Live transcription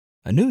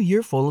A new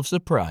year full of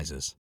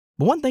surprises.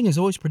 But one thing is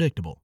always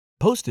predictable.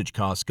 Postage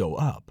costs go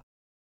up.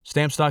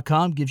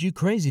 Stamps.com gives you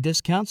crazy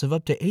discounts of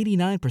up to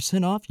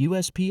 89% off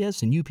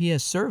USPS and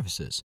UPS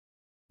services.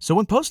 So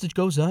when postage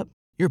goes up,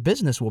 your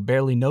business will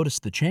barely notice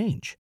the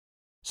change.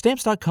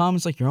 Stamps.com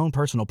is like your own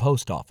personal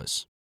post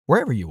office,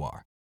 wherever you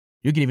are.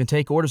 You can even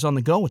take orders on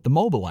the go with the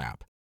mobile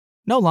app.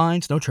 No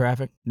lines, no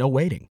traffic, no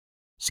waiting.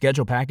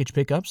 Schedule package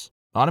pickups,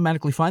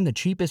 automatically find the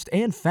cheapest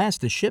and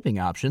fastest shipping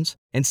options,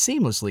 and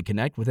seamlessly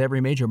connect with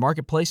every major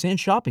marketplace and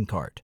shopping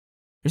cart.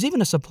 There's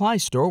even a supply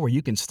store where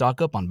you can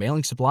stock up on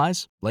mailing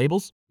supplies,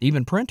 labels,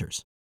 even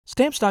printers.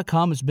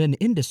 Stamps.com has been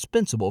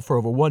indispensable for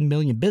over 1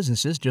 million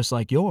businesses just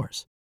like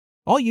yours.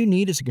 All you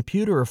need is a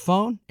computer or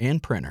phone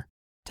and printer.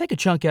 Take a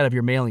chunk out of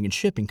your mailing and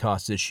shipping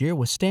costs this year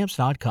with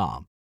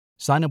Stamps.com.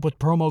 Sign up with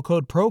promo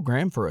code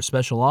PROGRAM for a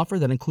special offer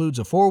that includes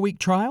a 4-week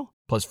trial,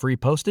 plus free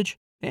postage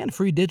and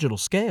free digital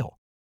scale.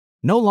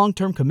 No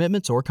long-term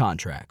commitments or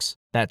contracts.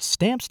 That's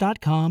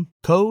Stamps.com,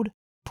 code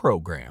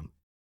PROGRAM.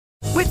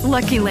 With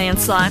Lucky Land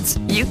Slots,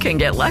 you can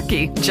get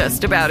lucky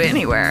just about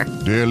anywhere.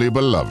 Dearly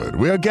beloved,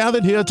 we are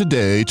gathered here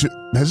today to...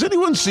 Has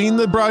anyone seen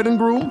the bride and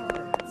groom?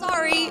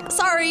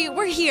 Sorry,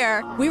 we're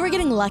here. We were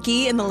getting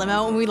lucky in the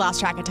limo and we lost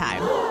track of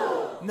time.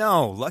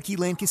 No, Lucky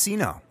Land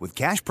Casino, with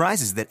cash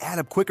prizes that add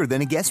up quicker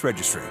than a guest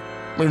registry.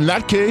 In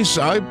that case,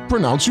 I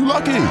pronounce you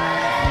lucky.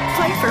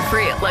 Play for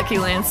free at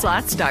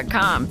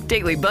LuckyLandSlots.com.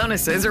 Daily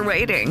bonuses are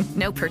waiting.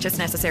 No purchase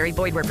necessary.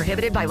 Void where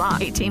prohibited by law.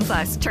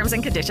 18+. Terms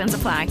and conditions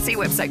apply. See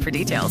website for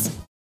details.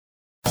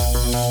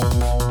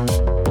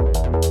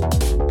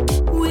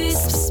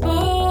 Wisp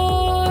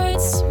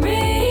Sports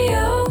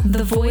Radio,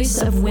 the voice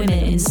of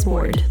women in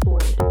sport.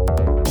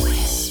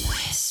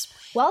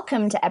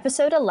 Welcome to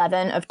episode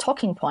 11 of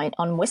Talking Point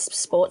on Wisp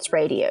Sports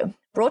Radio,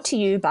 brought to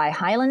you by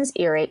Highlands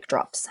Earache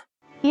Drops.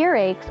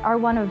 Earaches are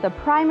one of the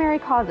primary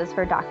causes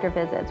for doctor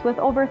visits, with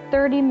over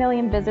 30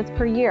 million visits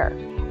per year.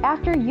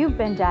 After you've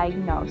been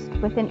diagnosed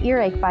with an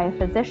earache by a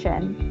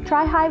physician,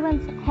 try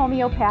Highlands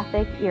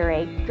Homeopathic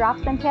Earache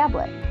Drops and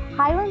Tablets.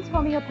 Highlands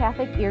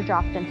Homeopathic Ear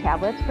Drops and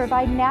Tablets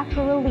provide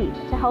natural relief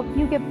to help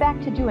you get back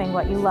to doing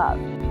what you love.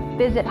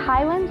 Visit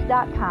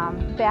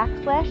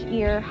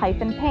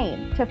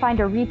highlands.com/ear-pain to find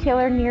a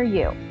retailer near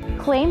you.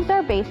 Claims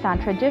are based on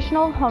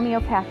traditional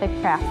homeopathic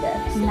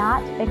practice,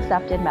 not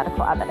accepted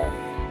medical evidence.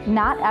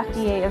 Not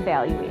FDA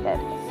evaluated.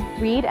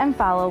 Read and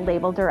follow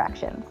label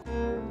directions.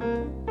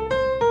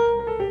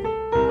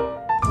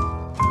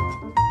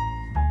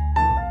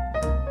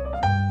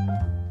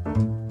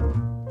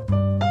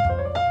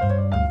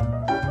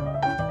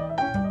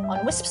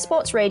 On Wisp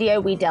Sports Radio,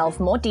 we delve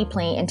more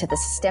deeply into the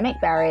systemic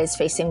barriers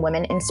facing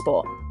women in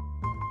sport.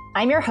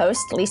 I'm your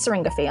host, Lisa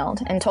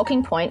Ingerfield, and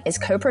Talking Point is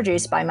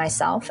co-produced by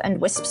myself and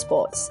Wisp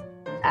Sports.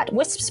 At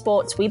Wisp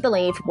Sports, we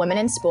believe women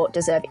in sport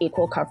deserve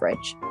equal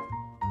coverage.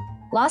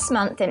 Last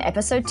month in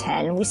episode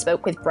 10, we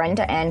spoke with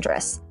Brenda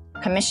Andress,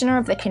 commissioner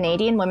of the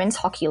Canadian Women's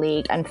Hockey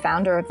League and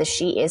founder of the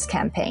She Is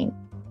campaign.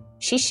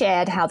 She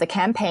shared how the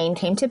campaign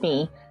came to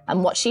be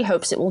and what she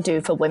hopes it will do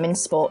for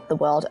women's sport the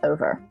world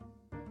over.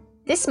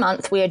 This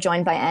month, we are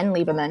joined by Anne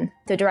Lieberman,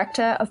 the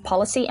Director of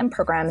Policy and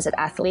Programs at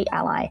Athlete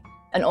Ally,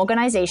 an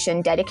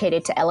organization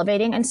dedicated to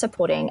elevating and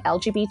supporting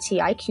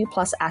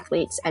LGBTIQ+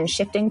 athletes and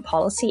shifting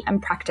policy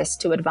and practice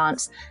to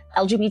advance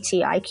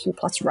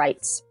LGBTIQ+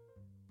 rights.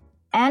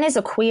 Anne is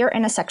a queer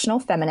intersectional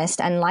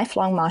feminist and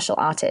lifelong martial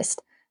artist.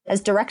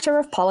 As Director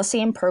of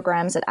Policy and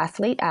Programs at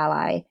Athlete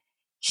Ally,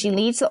 she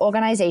leads the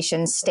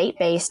organization's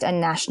state-based and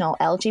national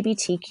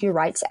LGBTQ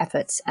rights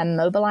efforts and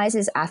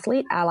mobilizes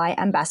Athlete Ally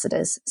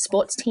ambassadors,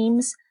 sports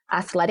teams,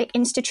 athletic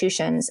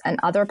institutions, and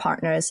other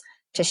partners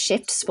to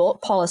shift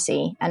sport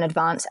policy and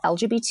advance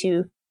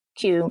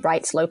LGBTQ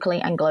rights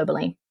locally and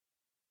globally.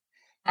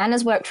 Anne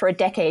has worked for a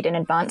decade in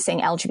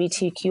advancing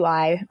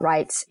LGBTQI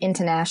rights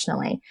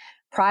internationally.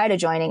 Prior to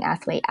joining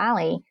Athlete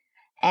Ally,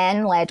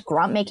 Anne led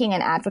grant-making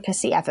and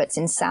advocacy efforts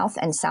in South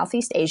and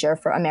Southeast Asia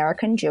for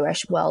American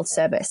Jewish World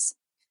Service.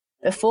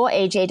 Before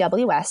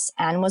AJWS,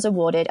 Anne was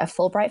awarded a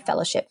Fulbright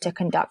Fellowship to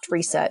conduct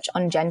research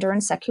on gender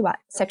and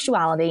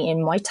sexuality in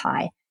Muay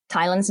Thai,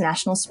 Thailand's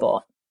national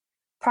sport.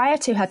 Prior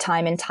to her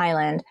time in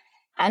Thailand,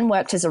 Anne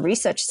worked as a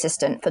research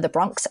assistant for the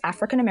Bronx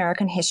African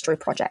American History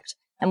Project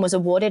and was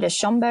awarded a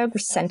Schomburg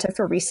Center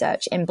for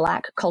Research in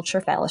Black Culture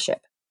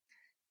Fellowship.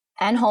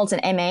 Anne holds an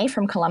MA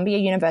from Columbia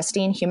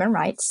University in Human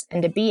Rights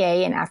and a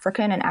BA in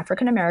African and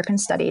African American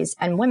Studies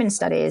and Women's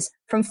Studies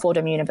from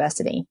Fordham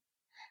University.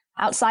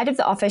 Outside of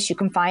the office, you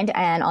can find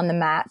Anne on the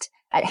mat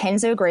at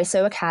Renzo Gracie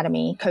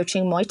Academy,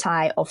 coaching Muay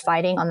Thai or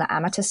fighting on the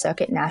amateur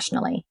circuit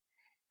nationally.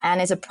 Anne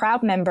is a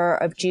proud member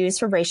of Jews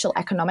for Racial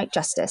Economic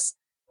Justice,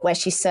 where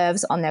she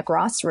serves on their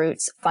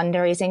grassroots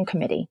fundraising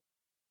committee.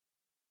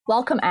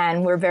 Welcome,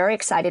 Anne. We're very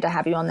excited to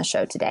have you on the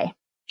show today.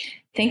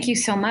 Thank you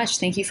so much.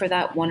 Thank you for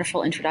that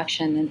wonderful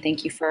introduction, and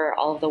thank you for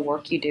all of the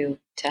work you do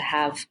to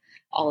have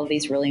all of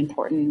these really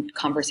important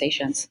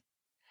conversations.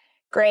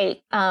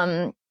 Great.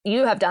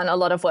 You have done a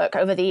lot of work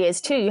over the years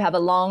too. You have a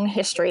long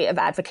history of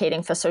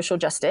advocating for social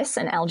justice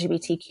and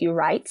LGBTQ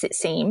rights, it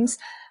seems.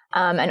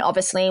 And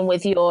obviously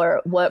with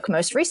your work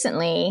most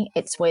recently,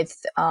 it's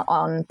with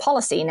on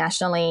policy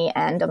nationally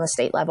and on the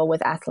state level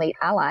with Athlete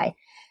Ally.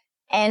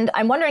 And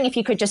I'm wondering if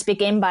you could just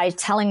begin by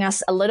telling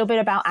us a little bit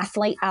about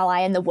Athlete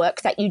Ally and the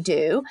work that you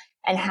do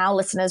and how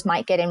listeners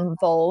might get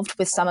involved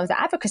with some of the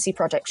advocacy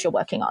projects you're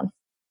working on.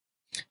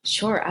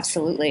 Sure,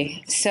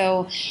 absolutely.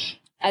 So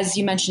as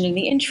you mentioned in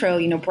the intro,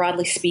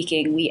 broadly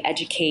speaking, we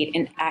educate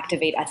and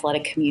activate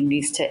athletic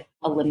communities to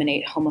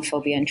eliminate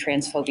homophobia and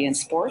transphobia in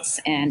sports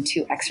and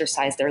to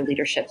exercise their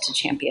leadership to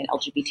champion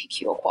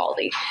LGBTQ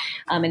equality.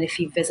 And if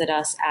you visit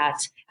us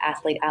at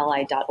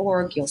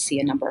athleteally.org, you'll see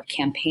a number of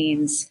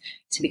campaigns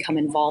to become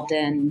involved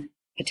in,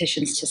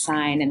 petitions to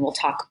sign, and we'll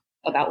talk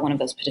about one of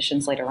those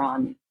petitions later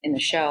on in the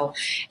show.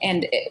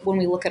 And when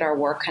we look at our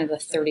work, kind of a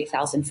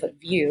 30,000 foot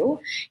view,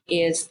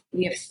 is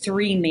we have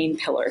three main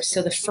pillars.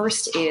 So the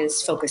first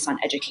is focused on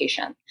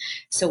education.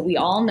 So we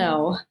all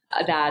know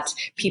that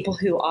people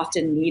who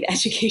often need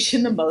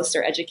education the most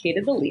are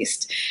educated the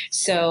least.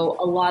 So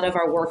a lot of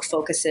our work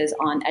focuses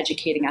on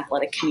educating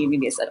athletic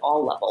communities at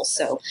all levels.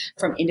 So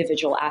from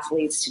individual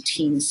athletes to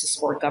teams to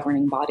sport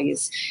governing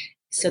bodies,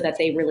 so that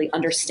they really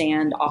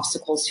understand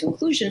obstacles to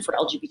inclusion for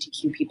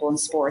LGBTQ people in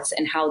sports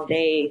and how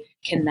they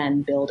can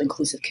then build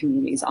inclusive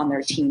communities on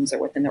their teams or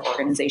within their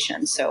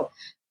organization. So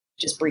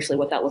just briefly,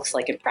 what that looks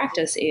like in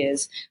practice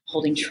is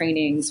holding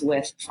trainings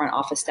with front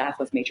office staff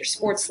of major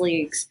sports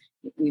leagues.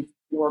 We've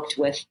worked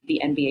with the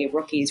NBA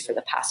rookies for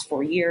the past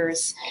 4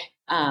 years,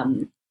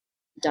 done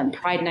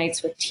Pride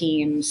Nights with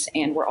teams,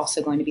 and we're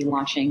also going to be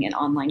launching an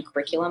online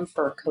curriculum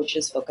for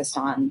coaches focused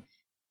on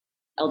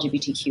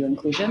LGBTQ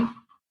inclusion.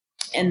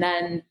 And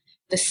then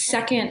the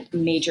second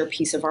major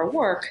piece of our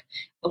work,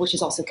 which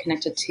is also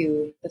connected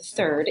to the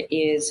third,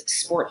 is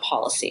sport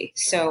policy.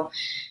 So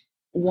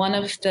one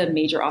of the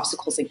major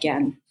obstacles,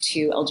 again,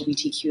 to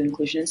LGBTQ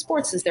inclusion in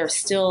sports is there's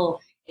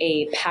still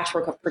a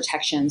patchwork of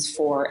protections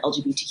for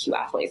LGBTQ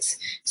athletes.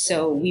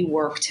 So we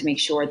work to make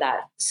sure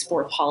that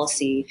sport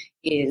policy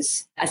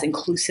is as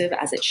inclusive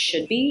as it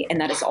should be, and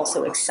that it's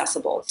also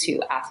accessible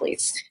to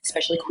athletes,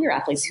 especially queer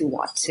athletes who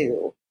want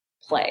to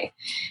play.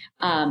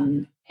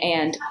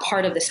 And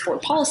part of the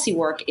sport policy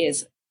work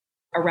is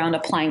around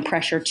applying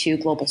pressure to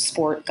global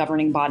sport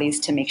governing bodies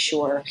to make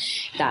sure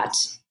that,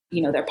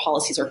 their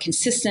policies are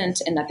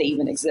consistent and that they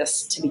even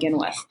exist to begin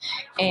with.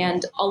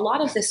 And a lot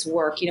of this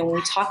work, when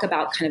we talk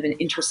about kind of an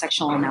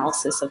intersectional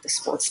analysis of the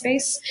sports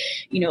space,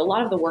 a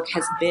lot of the work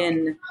has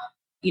been,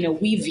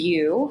 we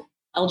view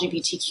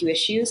LGBTQ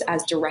issues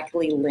as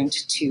directly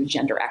linked to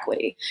gender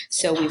equity.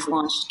 So we've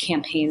launched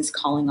campaigns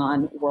calling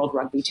on World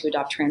Rugby to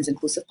adopt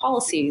trans-inclusive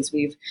policies.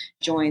 We've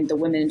joined the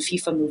Women in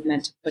FIFA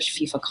movement to push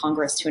FIFA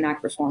Congress to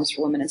enact reforms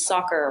for women in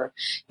soccer.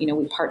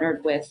 We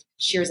partnered with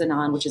Shears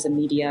Anan, which is a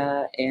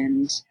media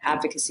and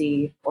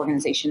advocacy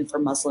organization for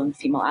Muslim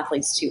female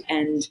athletes, to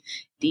end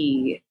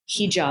the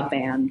hijab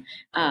ban.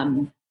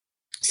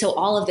 So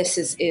all of this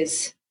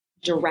is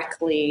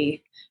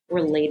directly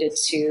related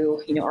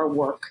to, our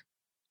work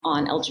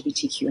on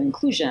LGBTQ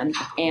inclusion.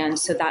 And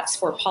so that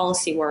sport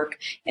policy work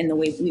and the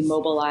way we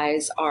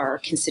mobilize our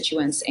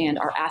constituents and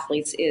our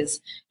athletes is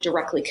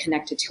directly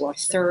connected to our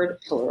third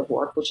pillar of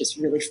work, which is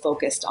really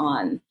focused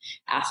on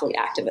athlete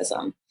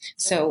activism.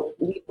 So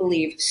we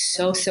believe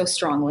so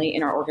strongly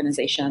in our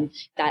organization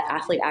that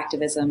athlete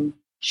activism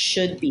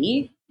should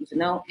be, even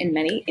though in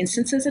many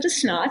instances it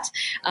is not,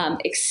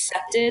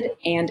 accepted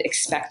and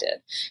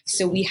expected.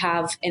 So we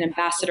have an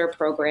ambassador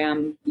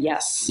program.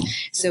 Yes.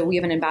 So we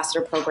have an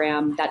ambassador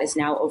program that is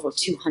now over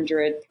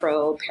 200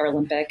 pro,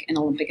 Paralympic, and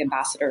Olympic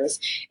ambassadors.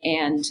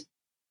 And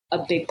a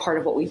big part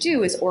of what we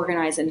do is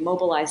organize and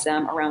mobilize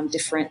them around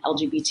different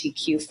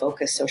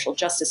LGBTQ-focused social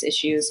justice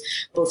issues,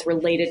 both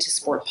related to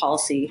sport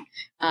policy,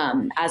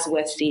 as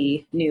with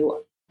the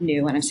new,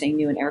 and I'm saying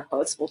new in air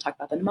quotes, we'll talk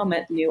about that in a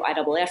moment, new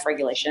IAAF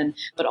regulation,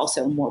 but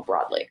also more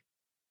broadly.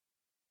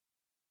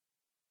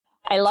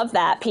 I love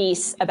that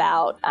piece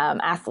about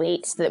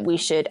athletes, that we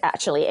should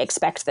actually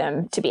expect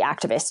them to be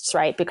activists,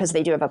 right? Because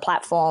they do have a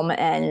platform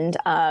and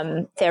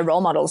they're role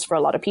models for a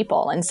lot of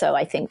people. And so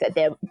I think that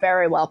they're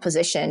very well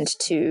positioned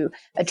to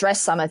address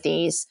some of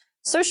these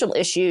social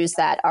issues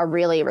that are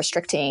really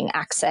restricting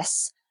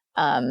access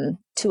to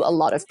a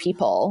lot of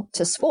people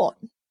to sport.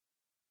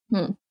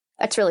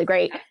 That's really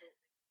great.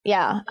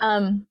 Yeah.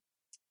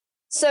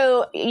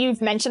 So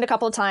you've mentioned a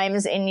couple of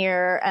times in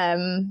your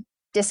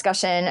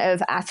discussion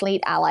of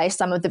Athlete Ally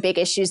some of the big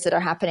issues that are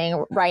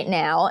happening right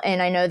now.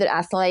 And I know that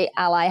Athlete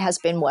Ally has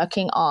been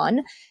working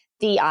on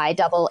the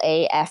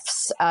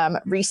IAAF's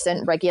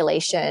recent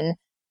regulation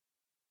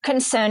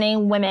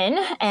concerning women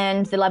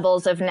and the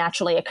levels of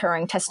naturally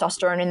occurring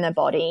testosterone in the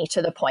body,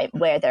 to the point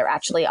where they're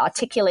actually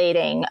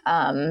articulating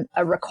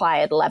a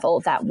required level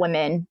that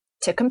women,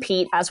 to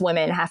compete as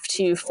women, have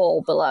to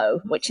fall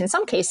below, which in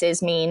some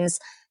cases means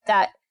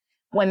that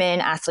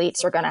women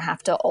athletes are going to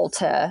have to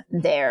alter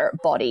their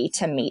body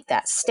to meet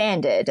that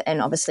standard.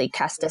 And obviously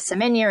Caster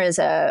Semenya is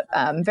a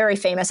very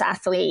famous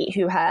athlete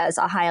who has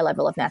a higher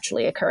level of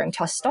naturally occurring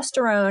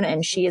testosterone,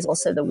 and she is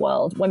also the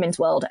women's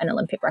world and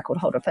Olympic record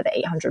holder for the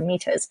 800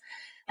 meters.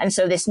 And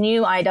so this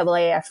new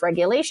IAAF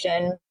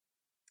regulation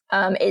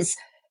is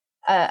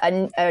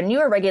a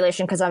newer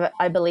regulation because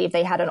I believe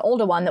they had an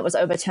older one that was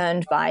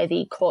overturned by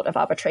the Court of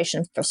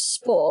Arbitration for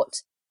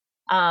Sport.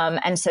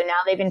 And so now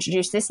they've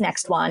introduced this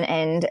next one.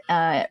 And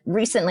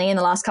recently, in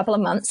the last couple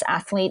of months,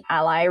 Athlete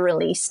Ally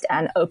released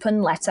an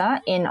open letter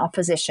in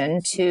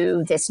opposition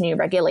to this new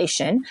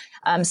regulation,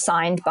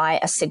 signed by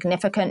a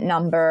significant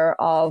number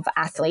of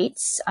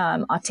athletes,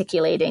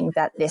 articulating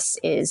that this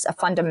is a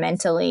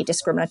fundamentally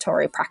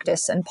discriminatory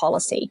practice and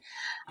policy.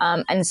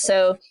 And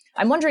so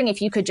I'm wondering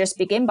if you could just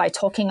begin by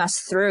talking us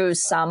through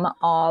some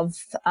of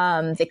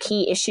the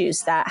key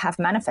issues that have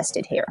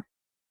manifested here.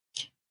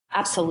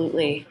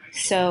 Absolutely.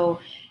 So,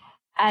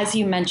 as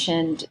you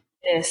mentioned,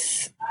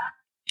 this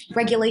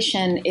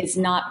regulation is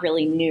not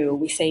really new.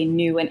 We say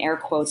new in air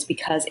quotes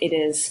because it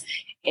is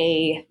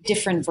a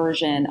different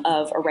version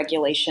of a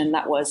regulation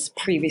that was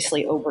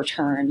previously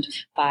overturned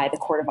by the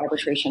Court of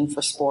Arbitration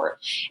for Sport.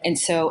 And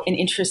so an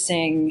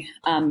interesting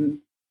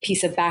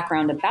piece of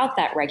background about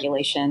that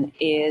regulation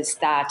is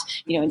that,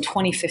 in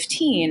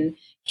 2015,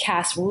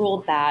 CAS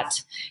ruled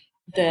that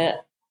the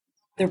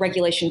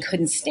regulation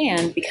couldn't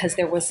stand because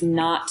there was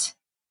not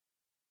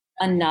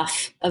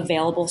enough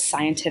available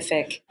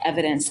scientific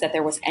evidence that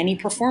there was any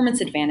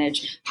performance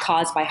advantage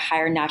caused by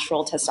higher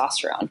natural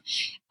testosterone.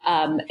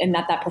 And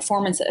that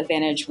performance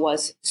advantage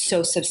was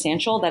so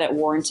substantial that it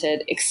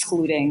warranted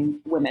excluding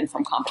women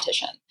from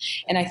competition.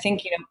 And I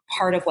think,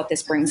 part of what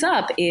this brings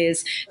up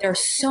is there are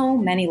so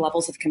many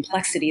levels of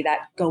complexity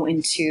that go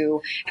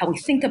into how we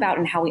think about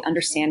and how we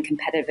understand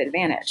competitive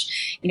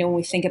advantage. When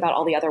we think about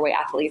all the other way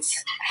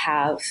athletes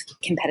have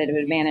competitive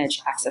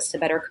advantage, access to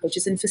better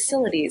coaches and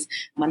facilities,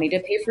 money to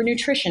pay for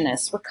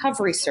nutritionists,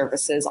 recovery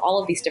services,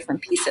 all of these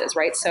different pieces,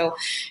 right? So,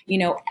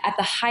 at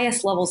the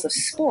highest levels of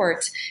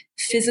sport,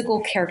 physical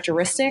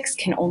characteristics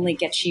can only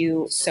get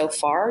you so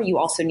far. You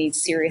also need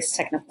serious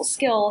technical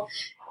skill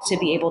to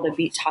be able to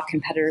beat top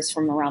competitors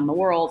from around the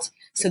world.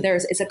 So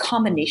it's a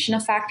combination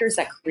of factors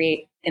that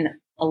create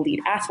an elite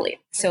athlete.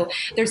 So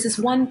there's this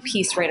one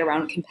piece right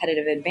around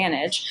competitive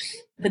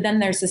advantage, but then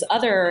there's this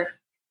other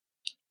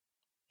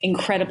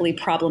incredibly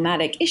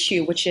problematic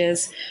issue, which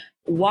is,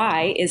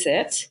 why is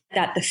it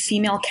that the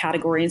female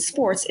category in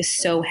sports is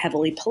so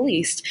heavily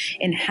policed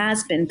and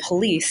has been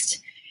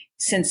policed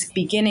since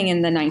beginning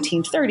in the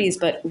 1930s,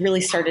 but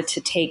really started to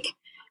take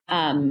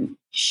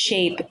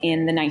shape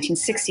in the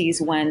 1960s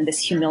when this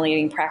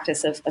humiliating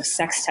practice of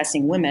sex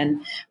testing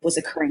women was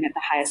occurring at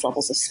the highest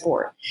levels of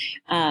sport.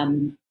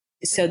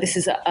 So this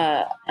is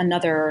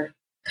another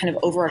kind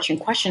of overarching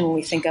question when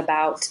we think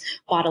about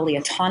bodily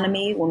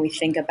autonomy, when we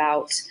think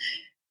about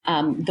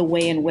the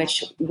way in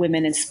which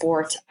women in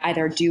sport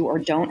either do or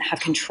don't have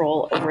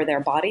control over their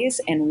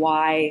bodies, and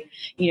why,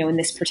 in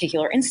this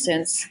particular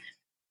instance,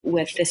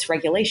 with this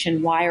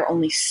regulation, why are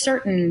only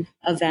certain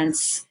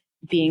events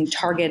being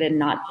targeted,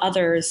 not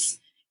others?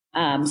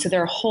 So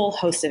there are a whole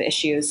host of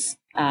issues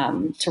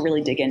to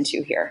really dig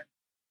into here.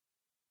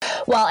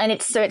 Well, and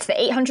it's the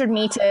 400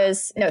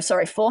 meters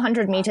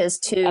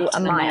to a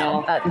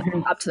mile,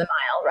 up to the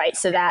mile, right?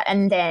 So that,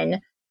 and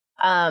then,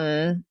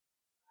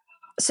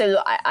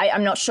 so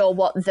I'm not sure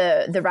what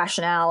the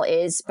rationale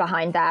is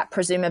behind that,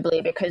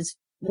 presumably because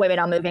women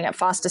are moving at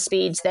faster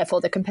speeds,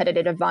 therefore the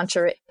competitive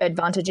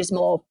advantage is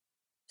more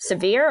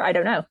severe. I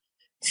don't know.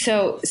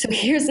 So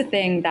here's the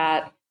thing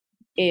that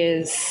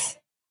is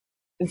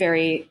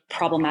very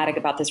problematic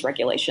about this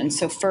regulation.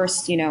 So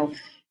first,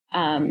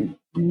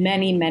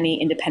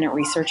 many independent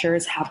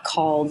researchers have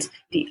called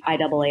the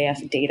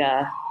IAAF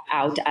data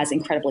out as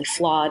incredibly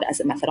flawed, as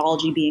a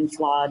methodology being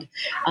flawed,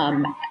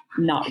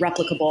 not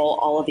replicable,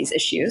 all of these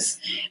issues.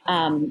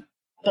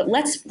 But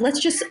let's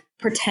just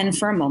pretend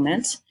for a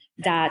moment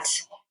that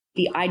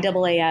the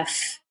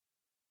IAAF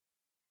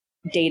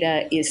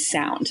data is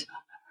sound.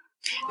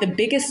 The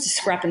biggest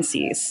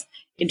discrepancies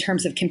in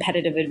terms of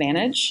competitive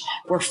advantage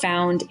were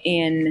found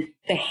in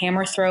the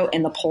hammer throw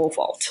and the pole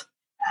vault.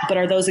 But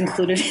are those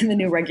included in the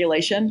new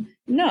regulation?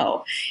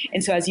 No.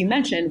 And so, as you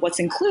mentioned, what's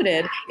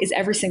included is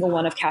every single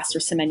one of Caster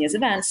Semenya's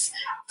events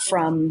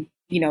from,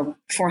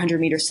 400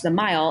 meters to the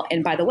mile.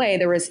 And by the way,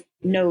 there was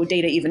no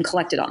data even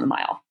collected on the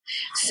mile.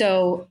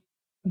 So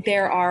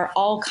there are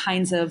all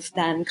kinds of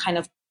then kind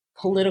of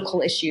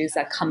political issues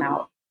that come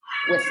out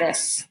with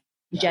this,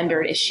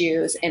 gendered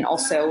issues. And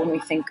also when we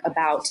think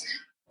about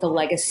the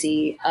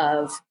legacy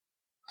of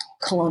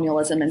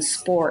colonialism in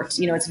sport,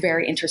 it's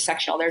very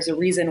intersectional. There's a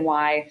reason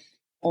why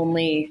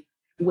only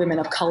women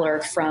of color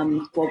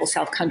from global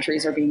South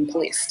countries are being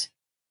policed.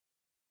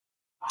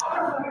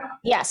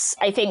 Yes,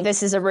 I think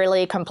this is a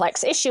really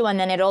complex issue. And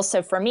then it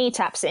also, for me,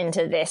 taps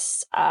into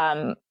this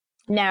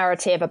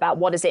narrative about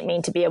what does it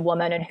mean to be a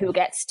woman and who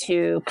gets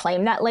to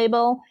claim that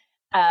label.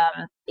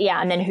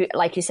 And then who,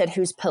 like you said,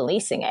 who's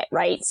policing it,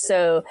 right?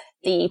 So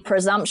the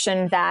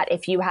presumption that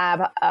if you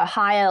have a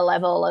higher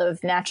level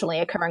of naturally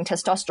occurring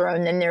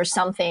testosterone, then there's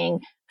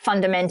something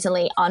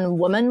fundamentally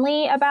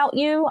unwomanly about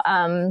you,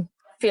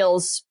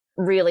 feels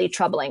really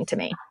troubling to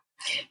me.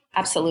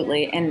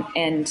 Absolutely.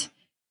 And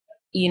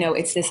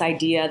it's this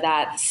idea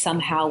that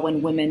somehow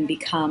when women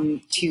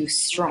become too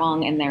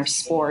strong in their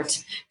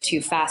sport,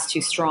 too fast,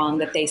 too strong,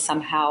 that they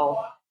somehow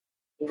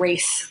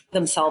race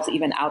themselves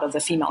even out of the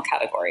female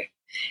category.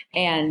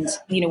 And,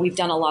 we've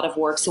done a lot of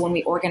work. So when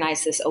we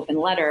organized this open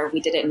letter,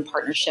 we did it in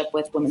partnership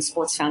with Women's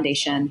Sports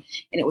Foundation.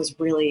 And it was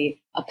really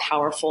a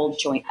powerful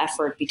joint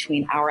effort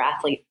between our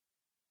athlete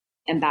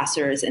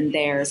ambassadors and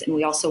theirs. And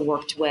we also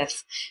worked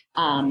with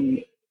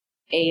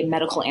a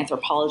medical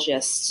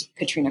anthropologist,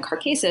 Katrina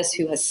Karkaisis,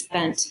 who has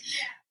spent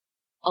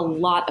a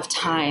lot of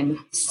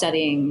time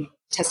studying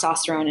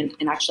testosterone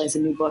and actually has a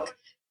new book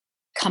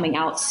coming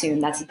out soon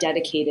that's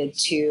dedicated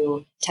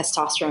to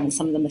testosterone and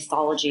some of the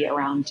mythology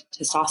around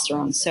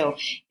testosterone. So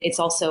it's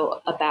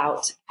also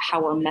about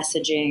how we're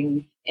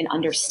messaging and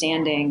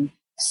understanding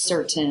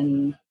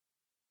certain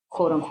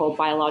quote unquote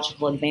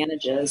biological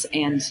advantages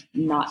and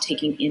not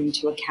taking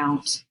into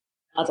account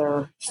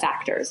other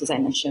factors, as I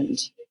mentioned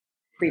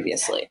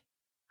previously.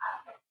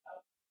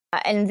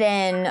 And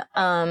then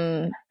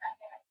I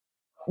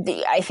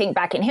think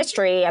back in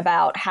history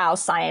about how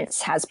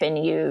science has been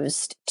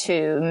used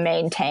to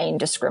maintain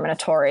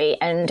discriminatory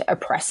and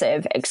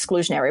oppressive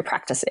exclusionary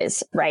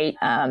practices, right?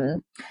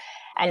 And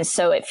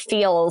so it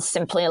feels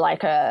simply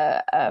like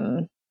a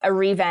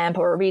revamp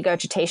or a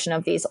regurgitation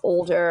of these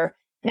older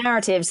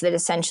narratives that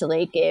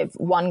essentially give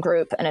one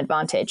group an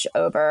advantage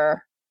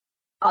over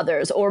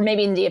others, or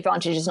maybe the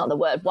advantage is not the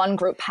word, one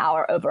group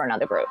power over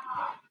another group.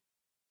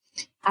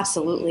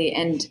 Absolutely.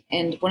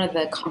 And one of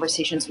the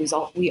conversations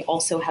we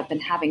also have been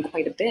having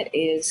quite a bit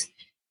is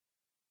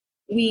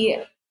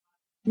we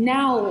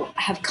now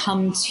have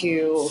come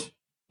to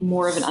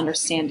more of an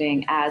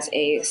understanding as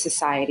a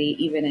society,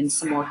 even in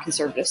some more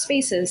conservative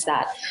spaces,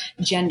 that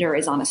gender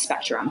is on a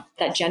spectrum,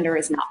 that gender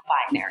is not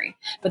binary.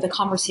 But the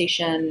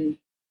conversation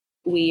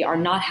we are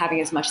not having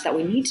as much that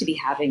we need to be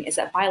having is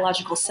that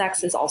biological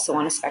sex is also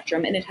on a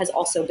spectrum, and it has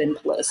also been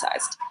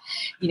politicized,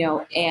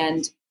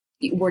 and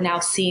we're now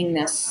seeing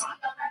this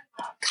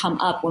come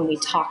up when we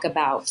talk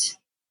about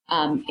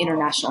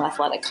international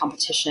athletic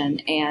competition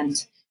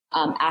and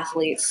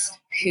athletes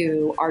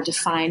who are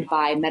defined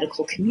by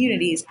medical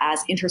communities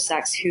as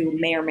intersex who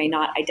may or may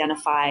not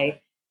identify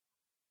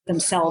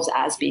themselves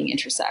as being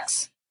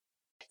intersex.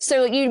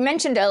 So you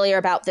mentioned earlier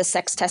about the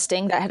sex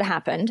testing that had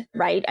happened,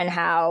 right? And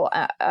how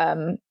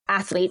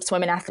athletes,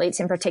 women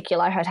athletes in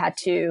particular, had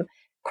to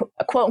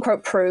quote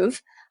unquote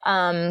prove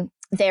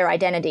their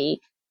identity,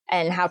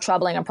 and how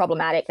troubling and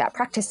problematic that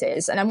practice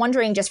is. And I'm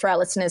wondering, just for our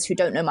listeners who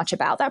don't know much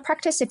about that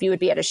practice, if you would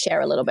be able to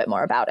share a little bit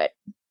more about it.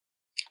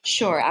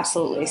 Sure,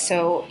 absolutely.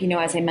 So,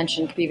 as I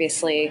mentioned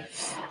previously,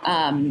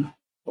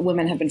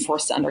 women have been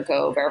forced to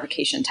undergo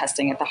verification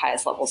testing at the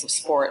highest levels of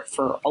sport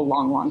for a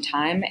long, long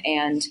time.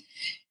 And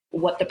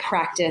what the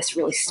practice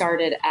really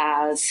started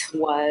as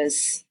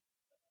was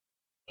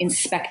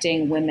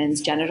inspecting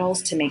women's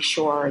genitals to make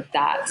sure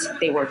that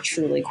they were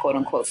truly quote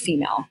unquote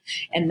female.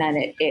 And then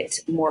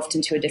it morphed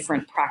into a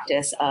different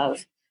practice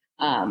of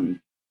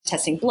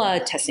testing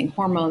blood, testing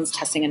hormones,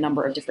 testing a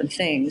number of different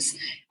things.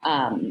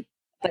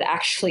 But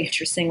actually,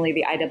 interestingly,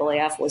 the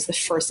IAAF was the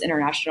first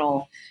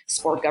international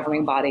sport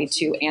governing body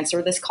to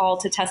answer this call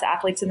to test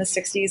athletes in the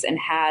 60s and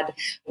had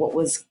what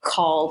was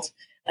called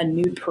a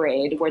nude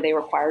parade, where they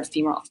required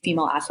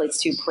female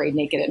athletes to parade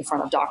naked in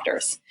front of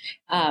doctors.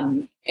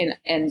 And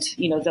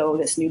though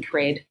this nude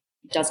parade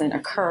doesn't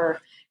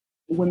occur,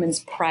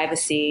 women's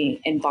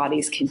privacy and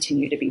bodies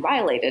continue to be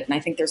violated. And I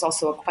think there's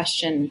also a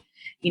question,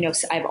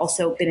 I've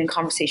also been in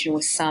conversation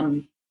with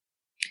some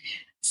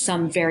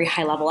very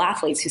high level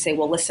athletes who say,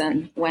 well,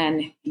 listen,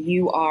 when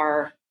you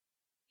are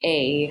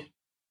a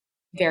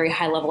very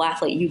high level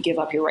athlete, you give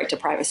up your right to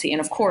privacy.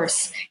 And of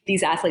course,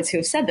 these athletes who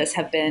have said this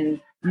have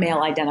been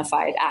male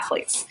identified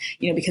athletes,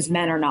 because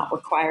men are not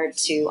required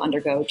to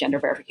undergo gender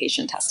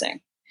verification testing.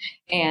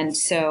 And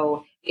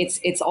so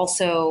it's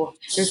also,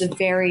 there's a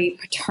very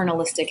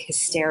paternalistic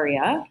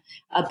hysteria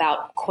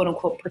about quote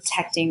unquote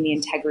protecting the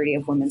integrity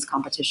of women's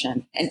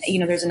competition. And,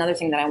 there's another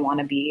thing that I want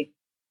to be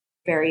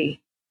very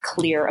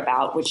clear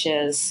about, which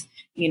is,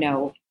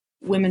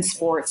 women's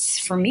sports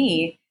for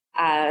me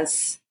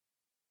as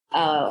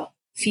a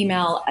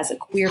female, as a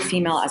queer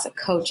female, as a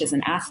coach, as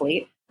an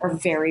athlete are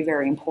very,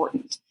 very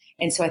important.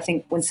 And so I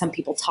think when some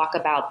people talk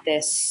about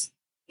this,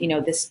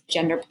 this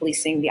gender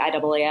policing, the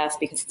IAAF,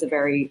 because it's a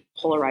very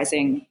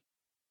polarizing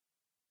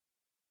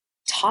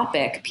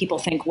topic, people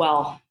think,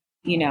 well,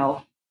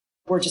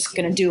 we're just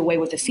going to do away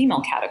with the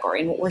female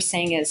category. And what we're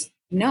saying is,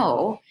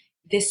 no,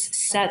 this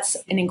sets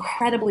an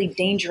incredibly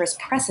dangerous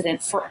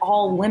precedent for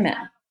all women,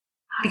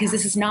 because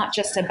this is not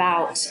just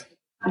about,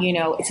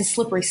 it's a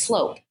slippery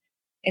slope.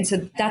 And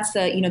so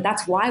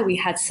that's why we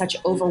had such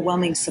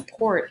overwhelming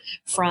support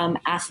from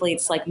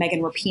athletes like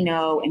Megan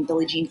Rapinoe and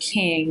Billie Jean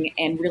King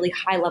and really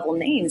high level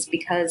names,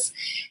 because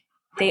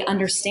they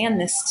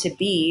understand this to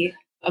be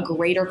a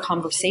greater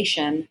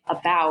conversation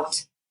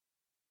about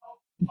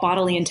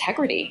bodily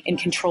integrity and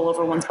control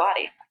over one's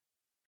body.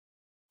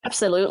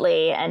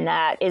 Absolutely. And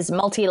that is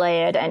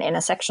multi-layered and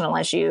intersectional,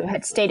 as you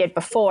had stated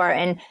before.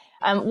 And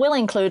We'll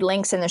include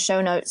links in the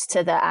show notes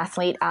to the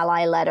Athlete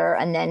Ally letter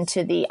and then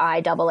to the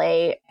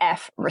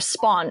IAAF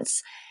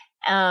response.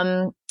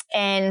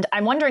 And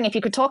I'm wondering if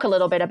you could talk a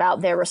little bit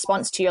about their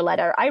response to your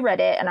letter. I read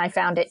it and I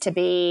found it to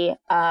be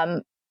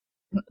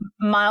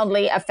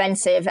mildly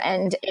offensive,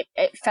 and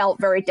it felt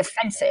very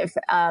defensive,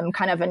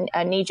 kind of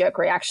a knee-jerk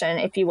reaction,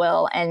 if you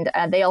will. And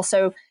they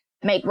also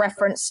make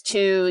reference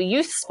to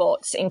youth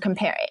sports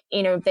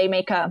they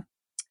make a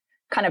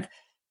kind of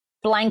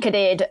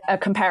blanketed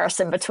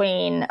comparison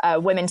between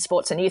women's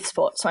sports and youth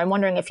sports. So I'm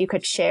wondering if you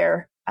could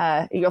share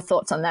your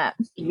thoughts on that.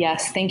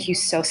 Yes, thank you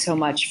so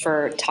much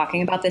for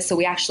talking about this. So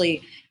we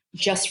actually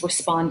just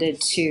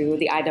responded to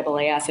the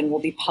IAAF, and we'll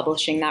be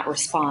publishing that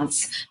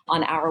response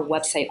on our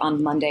website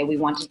on Monday. We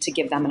wanted to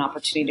give them an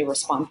opportunity to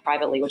respond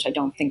privately, which I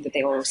don't think that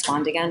they will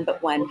respond again.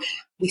 But when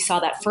we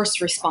saw that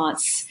first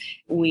response,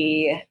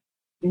 we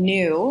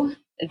knew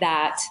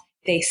that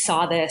they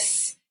saw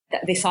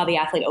the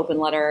Athlete Open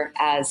letter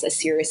as a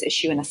serious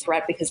issue and a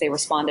threat, because they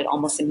responded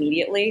almost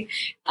immediately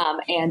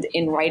and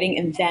in writing,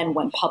 and then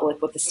went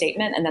public with the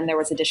statement. And then there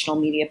was additional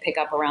media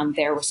pickup around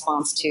their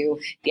response to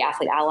the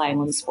Athlete Ally and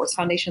Women's Sports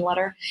Foundation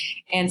letter.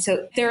 And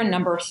so there are a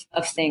number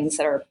of things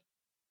that are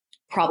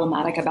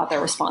problematic about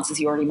their response, as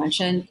you already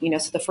mentioned.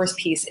 So the first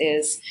piece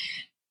is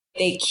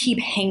they keep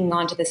hanging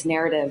on to this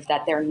narrative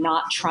that they're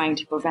not trying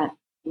to prevent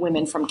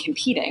women from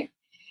competing.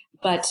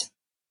 But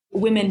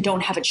women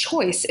don't have a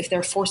choice if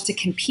they're forced to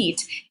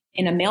compete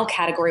in a male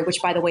category, which,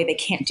 by the way, they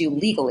can't do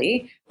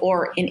legally,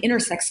 or in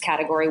intersex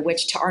category,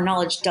 which to our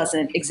knowledge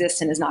doesn't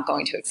exist and is not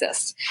going to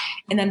exist.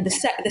 And then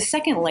the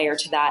second layer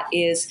to that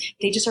is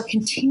they just are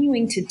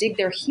continuing to dig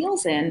their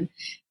heels in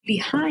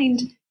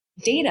behind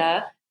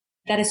data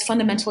that is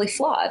fundamentally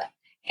flawed.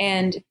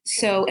 And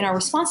so in our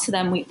response to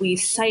them, we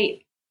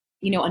cite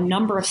a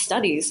number of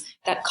studies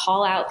that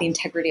call out the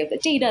integrity of the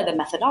data, the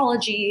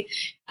methodology,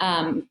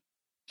 and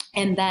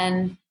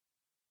then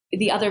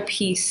the other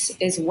piece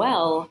as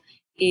well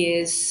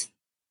is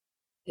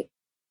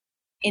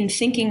in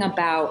thinking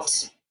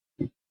about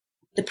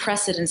the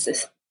precedent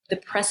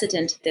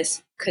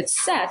this could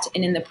set.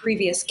 And in the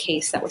previous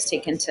case that was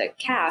taken to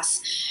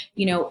CAS,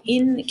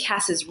 in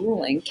CAS's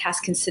ruling, CAS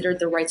considered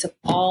the rights of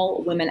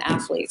all women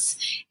athletes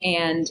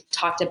and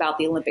talked about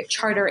the Olympic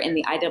Charter and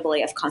the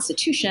IAAF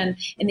Constitution.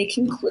 And they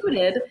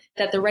concluded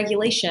that the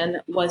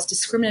regulation was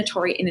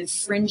discriminatory and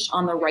infringed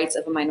on the rights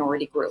of a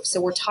minority group.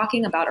 So we're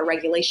talking about a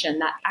regulation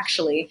that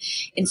actually,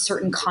 in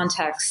certain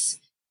contexts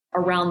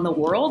around the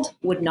world,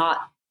 would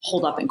not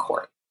hold up in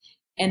court.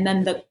 And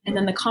then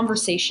the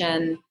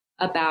conversation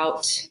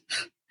about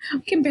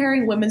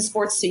comparing women's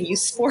sports to youth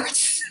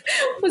sports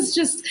was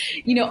just,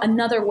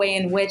 another way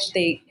in which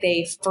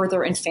they further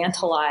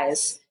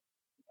infantilize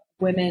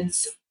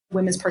women's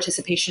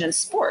participation in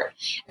sport.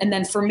 And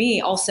then for me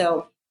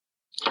also,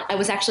 I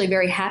was actually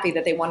very happy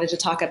that they wanted to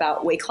talk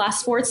about weight class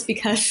sports,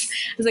 because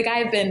as a guy,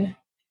 I've been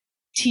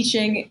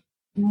teaching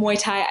Muay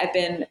Thai, I've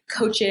been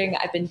coaching,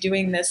 I've been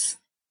doing this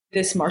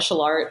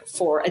martial art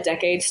for a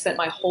decade, spent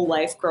my whole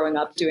life growing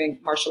up doing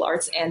martial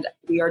arts, and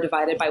we are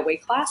divided by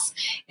weight class.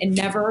 And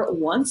never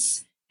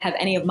once have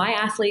any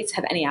athletes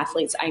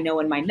I know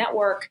in my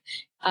network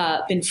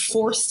been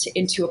forced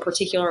into a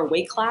particular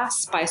weight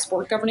class by a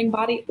sport governing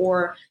body,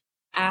 or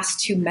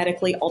asked to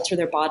medically alter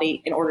their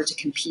body in order to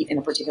compete in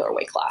a particular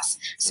weight class.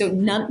 So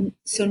none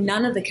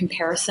of the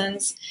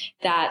comparisons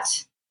that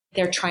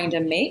they're trying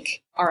to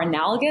make are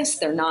analogous.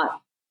 They're not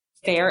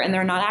fair and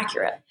they're not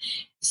accurate.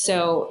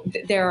 So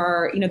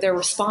their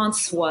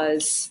response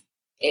was,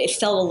 it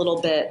felt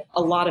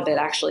a lot of it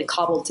actually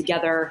cobbled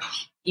together.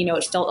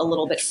 It felt a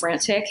little bit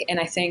frantic. And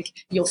I think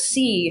you'll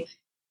see,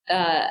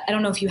 I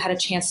don't know if you had a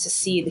chance to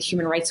see the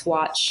Human Rights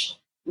Watch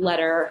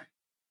letter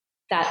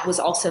that was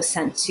also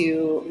sent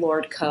to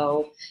Lord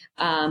Coe.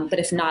 But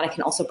if not, I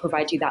can also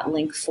provide you that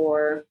link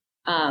for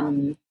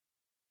the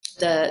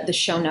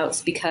show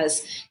notes,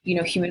 because,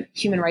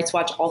 Human Rights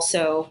Watch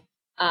also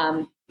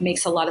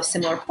makes a lot of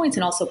similar points,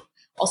 and also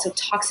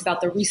talks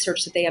about the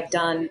research that they have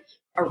done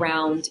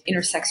around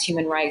intersex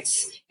human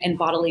rights and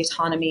bodily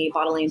autonomy,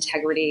 bodily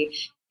integrity,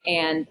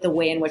 and the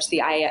way in which the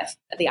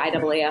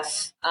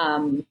IAAF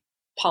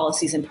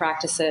policies and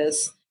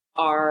practices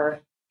are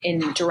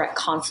in direct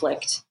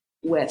conflict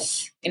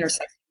with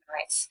intersex human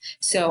rights.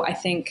 So I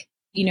think,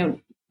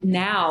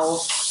 now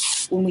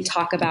when we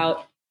talk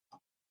about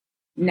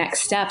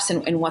next steps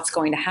and what's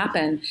going to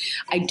happen,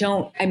 the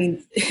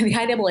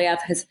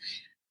IAAF has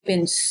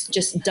been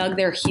just dug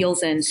their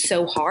heels in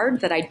so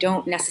hard that I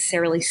don't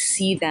necessarily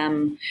see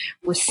them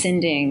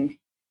rescinding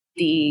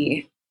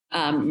the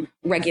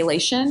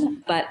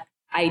regulation, but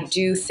I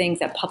do think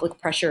that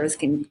public pressure is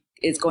going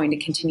to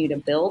continue to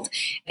build,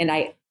 and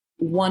I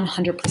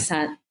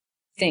 100%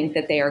 think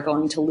that they are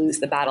going to lose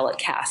the battle at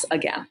CAS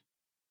again.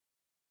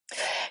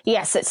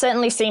 Yes, it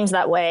certainly seems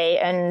that way,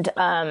 and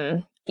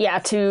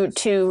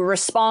to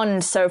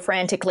respond so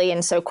frantically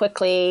and so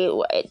quickly,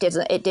 it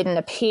didn't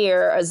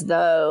appear as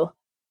though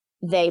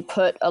they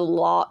put a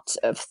lot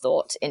of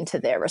thought into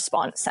their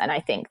response. And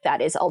I think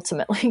that is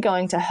ultimately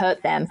going to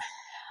hurt them.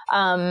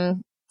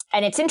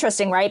 And it's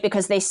interesting, right?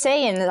 Because they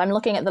say, and I'm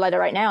looking at the letter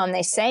right now, and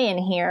they say in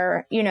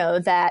here,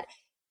 that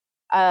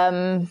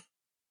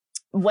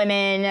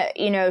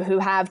women, who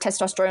have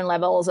testosterone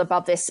levels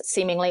above this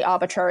seemingly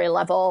arbitrary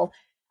level,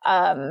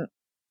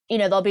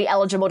 they'll be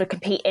eligible to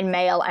compete in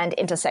male and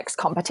intersex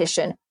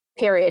competition,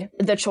 period.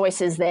 The choice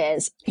is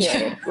theirs,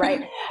 period,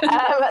 right?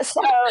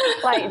 So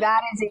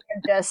that is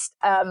even just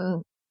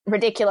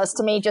ridiculous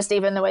to me, just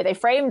even the way they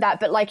framed that.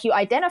 But like you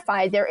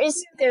identified,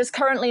 there's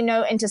currently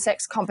no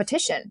intersex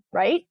competition,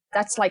 right?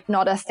 That's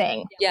not a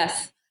thing.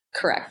 Yes,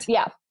 correct.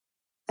 Yeah.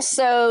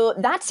 So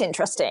that's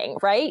interesting,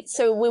 right?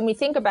 So when we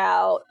think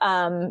about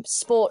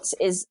sports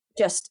is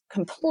just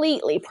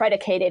completely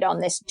predicated on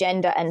this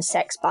gender and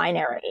sex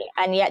binary.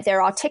 And yet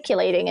they're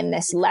articulating in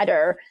this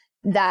letter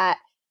that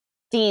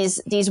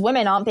these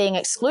women aren't being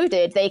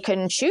excluded. They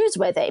can choose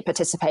where they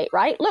participate,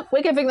 right? Look,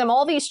 we're giving them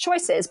all these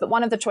choices, but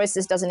one of the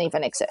choices doesn't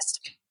even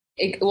exist.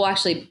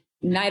 Actually,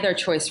 neither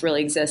choice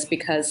really exists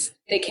because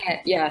they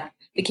can't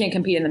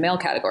compete in the male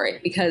category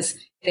because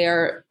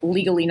they're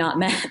legally not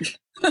men.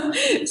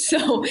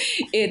 So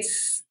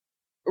it's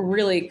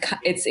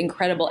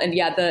incredible. And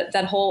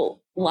that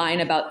whole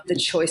line about the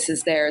choice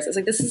is theirs. It's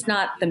this is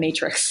not the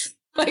Matrix.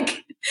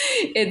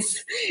 It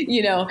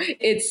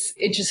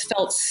just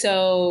felt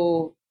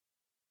so,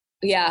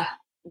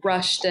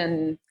 rushed.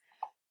 And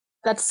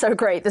that's so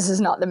great. This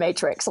is not the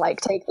Matrix.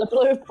 Take the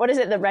blue, what is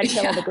it? The red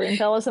pill or the green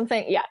pill or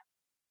something? Yeah.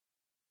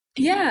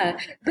 Yeah.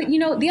 But,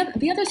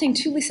 the other thing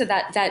too, Lisa,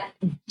 that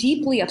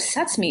deeply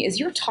upsets me is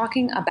you're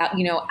talking about,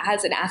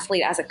 as an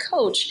athlete, as a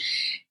coach,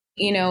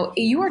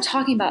 you are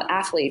talking about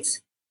athletes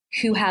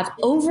who have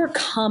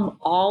overcome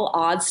all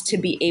odds to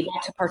be able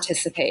to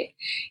participate.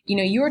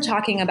 You were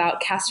talking about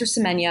Caster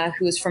Semenya,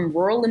 who is from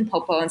rural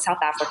Limpopo in South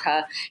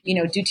Africa,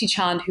 Dutee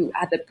Chand, who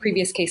had the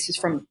previous case, who's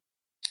from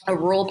a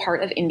rural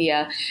part of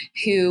India,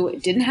 who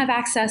didn't have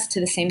access to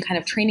the same kind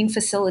of training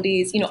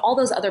facilities, all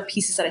those other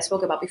pieces that I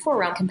spoke about before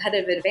around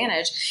competitive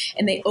advantage.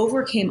 And they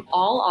overcame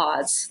all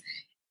odds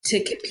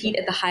to compete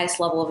at the highest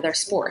level of their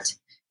sport.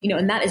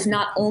 And that is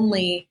not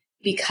only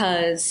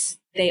because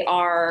they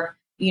are,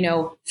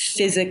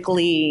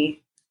 physically,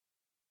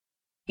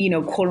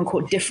 quote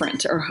unquote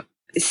different, or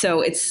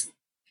so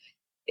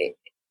there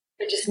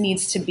just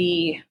needs to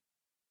be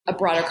a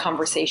broader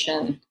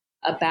conversation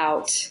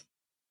about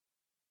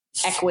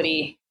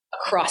equity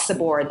across the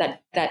board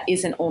that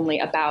isn't only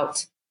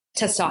about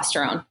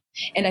testosterone.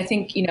 And I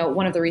think,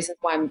 one of the reasons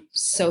why I'm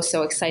so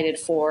excited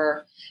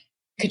for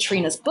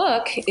Katrina's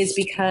book is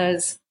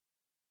because,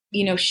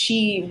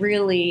 she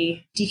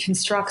really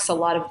deconstructs a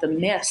lot of the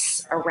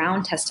myths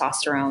around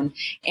testosterone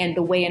and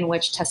the way in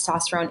which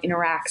testosterone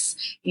interacts,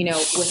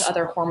 with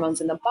other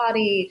hormones in the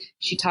body.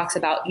 She talks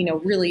about,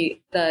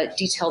 really the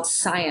detailed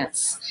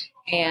science.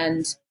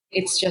 And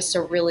it's just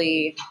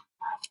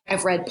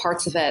I've read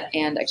parts of it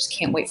and I just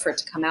can't wait for it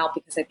to come out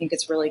because I think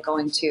it's really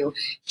going to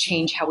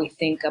change how we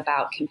think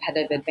about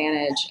competitive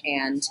advantage.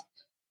 And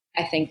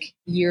I think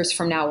years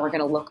from now, we're going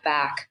to look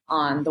back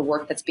on the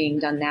work that's being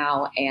done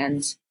now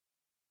and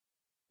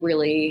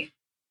really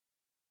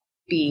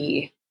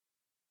be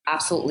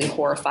absolutely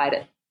horrified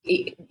at,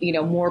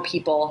 more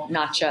people,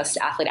 not just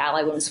Athlete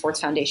Ally Women's Sports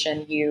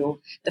Foundation,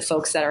 the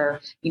folks that are,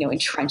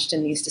 entrenched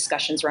in these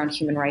discussions around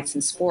human rights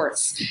in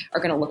sports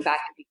are going to look back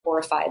and be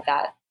horrified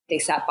that they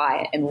sat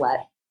by and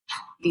let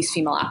these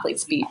female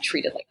athletes be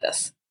treated like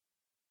this.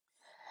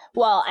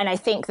 Well, and I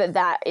think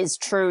that is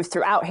true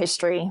throughout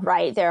history,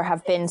 right? There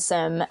have been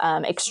some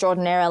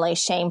extraordinarily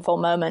shameful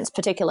moments,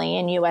 particularly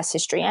in U.S.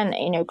 history and,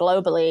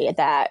 globally,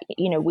 that,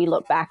 we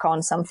look back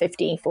on some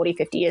 50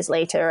 years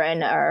later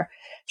and are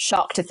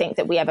shocked to think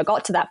that we ever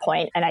got to that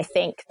point. And I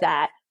think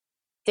that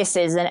this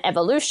is an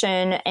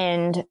evolution.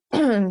 And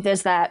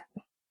there's that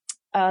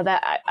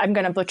I'm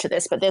going to butcher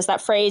this, but there's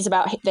that phrase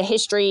about the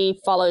history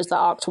follows the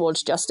arc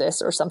towards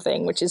justice or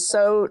something, which is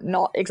so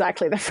not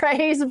exactly the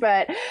phrase,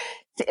 but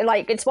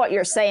it's what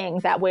you're saying,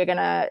 that we're going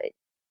to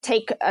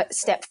take a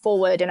step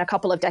forward in a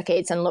couple of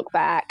decades and look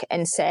back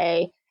and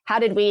say, how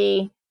did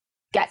we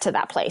get to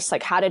that place?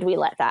 How did we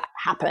let that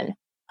happen?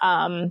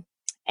 And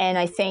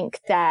I think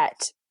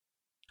that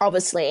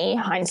obviously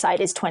hindsight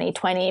is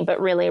 2020,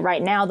 but really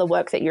right now, the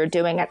work that you're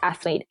doing at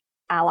Athlete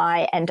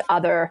Ally and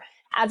other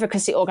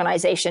advocacy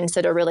organizations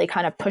that are really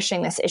kind of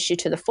pushing this issue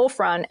to the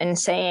forefront and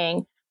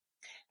saying,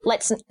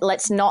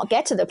 let's not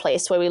get to the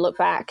place where we look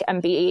back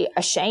and be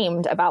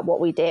ashamed about what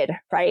we did,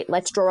 right?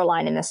 Let's draw a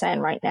line in the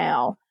sand right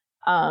now.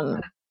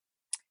 And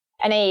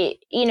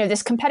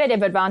this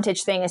competitive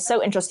advantage thing is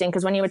so interesting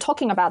because when you were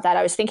talking about that,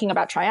 I was thinking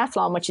about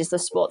triathlon, which is the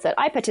sport that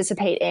I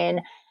participate in.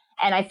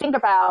 And I think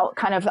about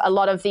kind of a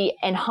lot of the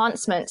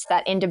enhancements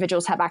that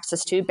individuals have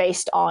access to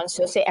based on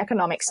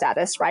socioeconomic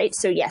status, right?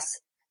 So yes,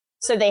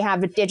 so they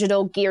have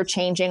digital gear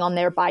changing on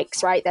their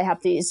bikes, right? They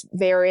have these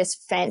various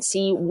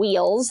fancy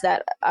wheels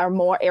that are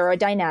more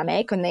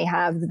aerodynamic, and they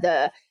have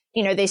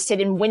they sit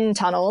in wind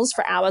tunnels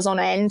for hours on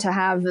end to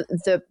have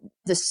the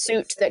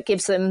suit that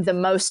gives them the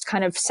most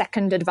kind of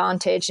second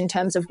advantage in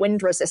terms of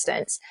wind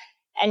resistance.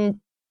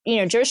 And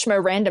Joe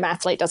Schmo random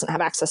athlete doesn't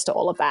have access to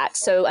all of that.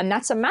 So, and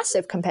that's a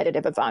massive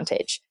competitive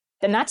advantage.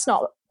 Then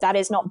that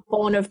is not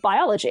born of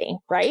biology,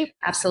 right?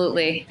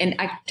 Absolutely. And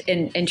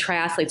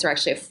triathletes are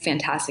actually a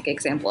fantastic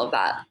example of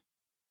that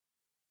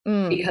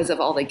because of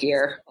all the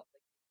gear.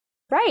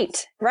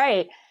 Right.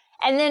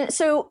 And then,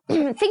 so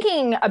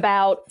thinking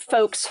about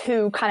folks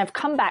who kind of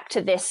come back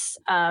to this,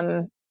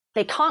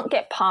 they can't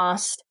get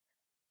past,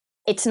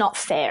 it's not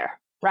fair,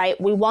 right?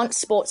 We want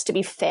sports to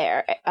be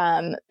fair.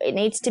 It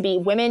needs to be,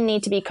 women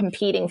need to be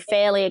competing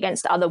fairly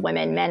against other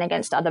women, men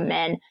against other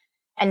men.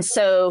 And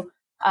so,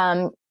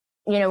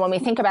 when we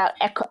think about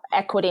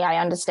equity,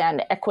 I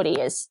understand equity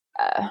is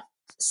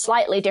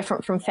slightly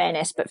different from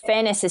fairness, but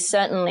fairness is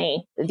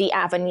certainly the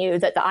avenue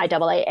that the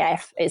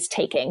IAAF is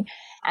taking.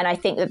 And I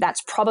think that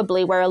that's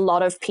probably where a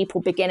lot of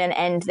people begin and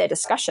end their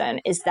discussion,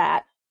 is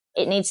that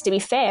it needs to be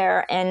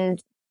fair.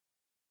 And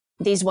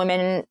these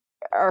women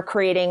are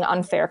creating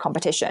unfair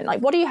competition.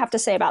 Like, what do you have to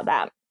say about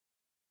that?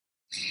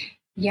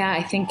 Yeah,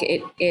 I think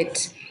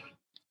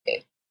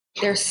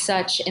there's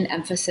such an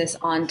emphasis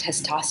on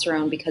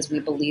testosterone because we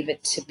believe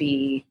it to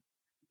be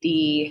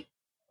the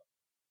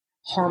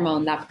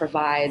hormone that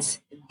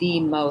provides the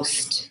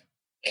most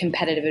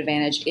competitive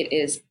advantage. It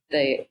is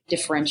the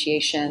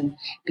differentiation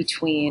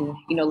between,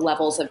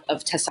 levels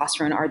of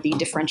testosterone are the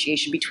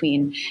differentiation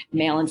between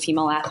male and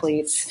female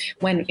athletes,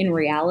 when in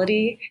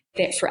reality,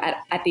 that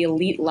at the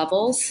elite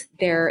levels,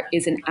 there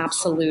is an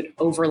absolute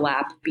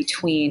overlap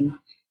between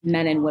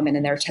men and women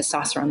and their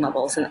testosterone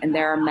levels. And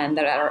there are men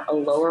that are at a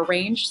lower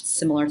range,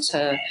 similar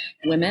to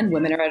women.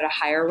 Women are at a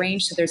higher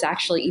range. So there's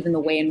actually even the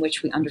way in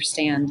which we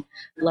understand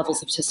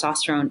levels of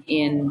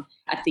testosterone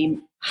at the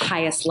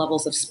highest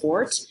levels of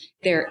sport,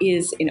 there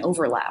is an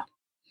overlap.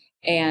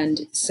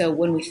 And so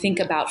when we think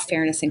about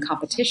fairness in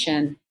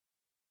competition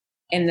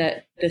and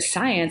the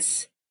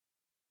science,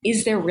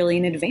 is there really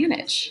an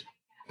advantage?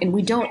 And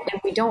we don't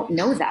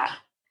know that.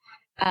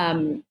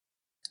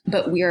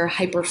 But we are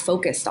hyper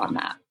focused on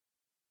that.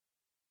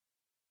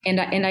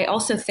 And I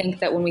also think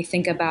that when we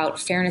think about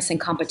fairness in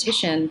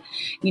competition,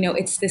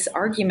 it's this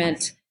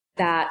argument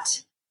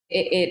that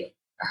it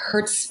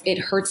hurts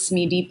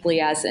me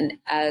deeply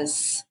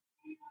as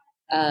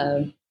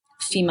a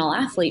female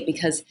athlete,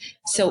 because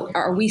so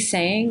are we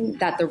saying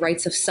that the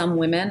rights of some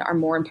women are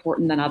more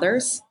important than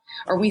others?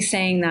 Are we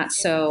saying that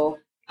so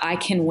I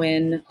can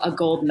win a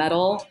gold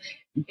medal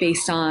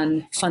based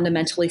on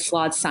fundamentally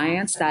flawed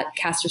science, that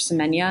Caster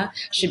Semenya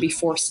should be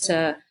forced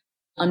to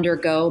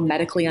undergo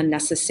medically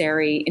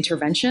unnecessary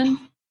intervention?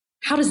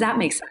 How does that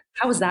make sense?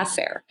 How is that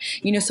fair?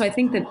 So I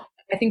think that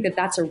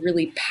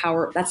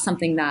that's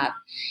something that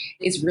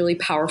is really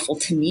powerful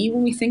to me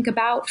when we think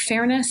about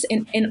fairness,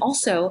 and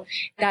also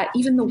that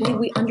even the way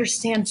we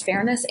understand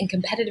fairness and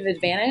competitive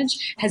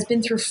advantage has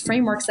been through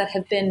frameworks that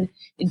have been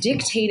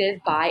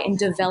dictated by and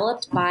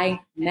developed by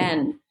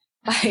men.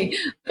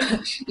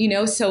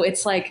 So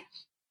it's like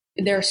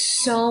there's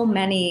so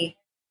many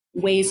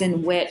ways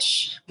in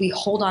which we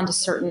hold on to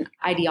certain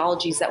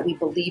ideologies that we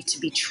believe to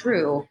be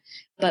true,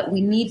 but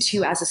we need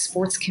to, as a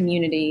sports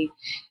community,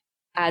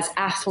 as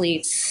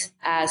athletes,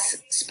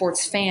 as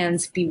sports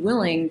fans, be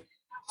willing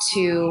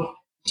to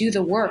do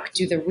the work,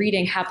 do the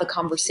reading, have the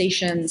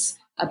conversations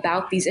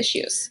about these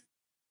issues.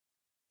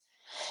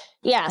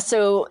 Yeah,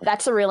 so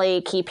that's a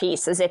really key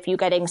piece, is if you're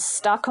getting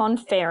stuck on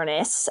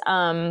fairness,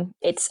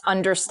 it's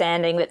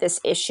understanding that this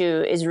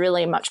issue is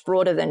really much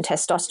broader than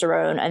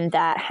testosterone, and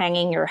that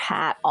hanging your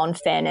hat on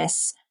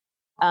fairness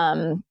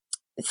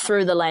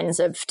through the lens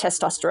of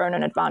testosterone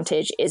and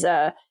advantage is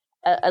a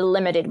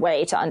limited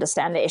way to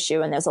understand the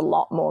issue. And there's a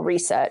lot more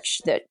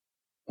research that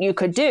you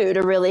could do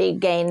to really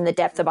gain the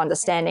depth of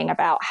understanding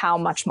about how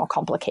much more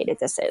complicated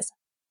this is.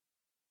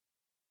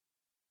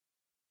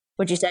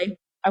 Would you say?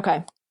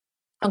 Okay.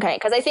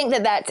 Because I think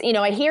that,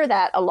 I hear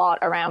that a lot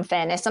around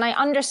fairness, and I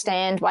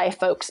understand why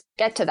folks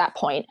get to that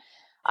point.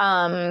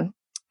 I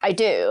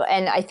do.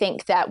 And I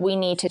think that we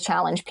need to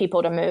challenge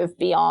people to move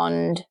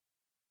beyond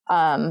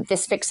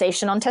this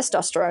fixation on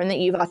testosterone that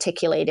you've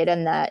articulated,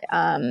 and that,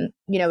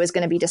 is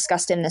going to be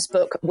discussed in this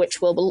book, which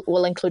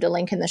we'll include a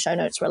link in the show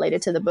notes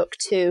related to the book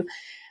too.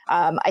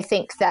 I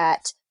think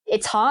that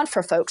it's hard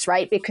for folks,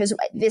 right? Because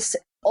this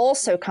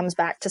also comes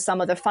back to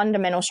some of the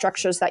fundamental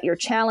structures that you're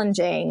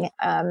challenging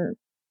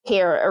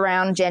here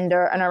around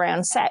gender and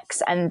around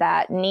sex, and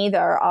that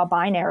neither are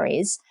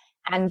binaries,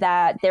 and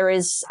that there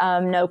is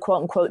no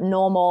quote unquote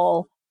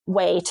normal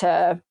way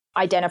to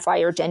identify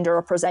your gender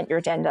or present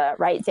your gender,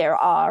 right? There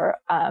are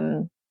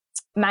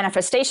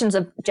manifestations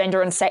of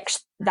gender and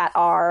sex that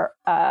are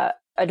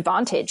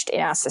advantaged in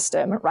our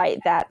system, right?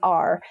 That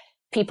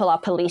people are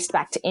policed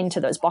back into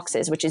those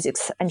boxes, which is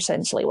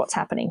essentially what's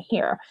happening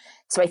here.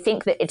 So I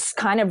think that it's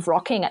kind of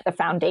rocking at the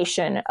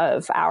foundation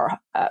of our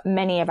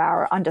many of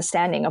our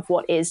understanding of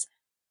what is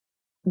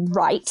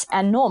right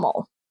and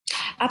normal.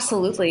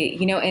 Absolutely.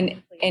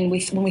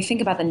 When we think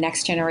about the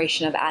next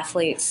generation of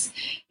athletes,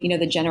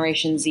 the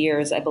Generation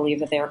Zers, I believe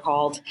that they're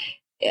called,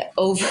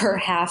 over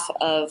half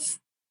of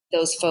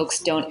those folks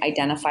don't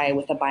identify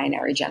with a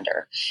binary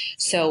gender.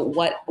 So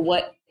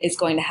what is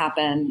going to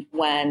happen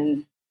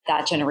when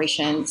that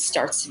generation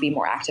starts to be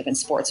more active in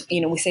sports?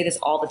 We say this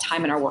all the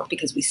time in our work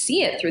because we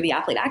see it through the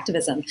athlete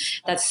activism,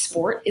 that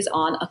sport is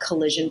on a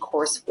collision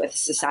course with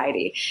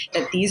society,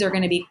 that these are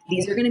going to be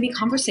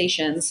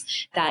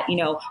conversations that,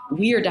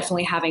 we are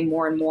definitely having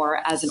more and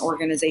more as an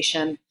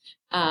organization.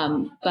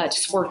 But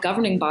sport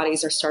governing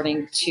bodies are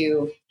starting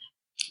to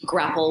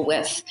grapple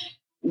with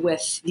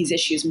these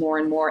issues more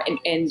and more.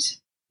 And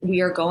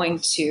we are going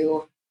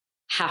to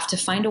have to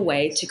find a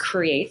way to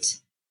create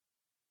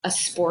a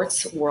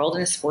sports world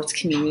and a sports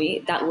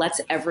community that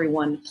lets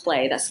everyone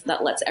play,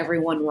 that lets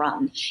everyone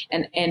run.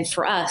 And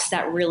for us,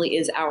 that really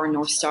is our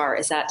North Star,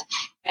 is that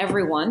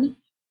everyone,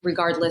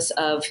 regardless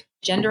of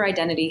gender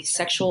identity,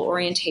 sexual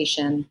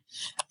orientation,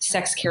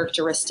 sex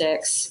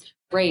characteristics,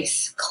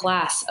 race,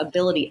 class,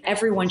 ability,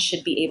 everyone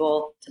should be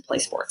able to play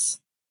sports.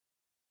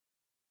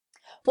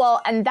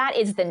 Well, and that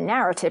is the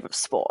narrative of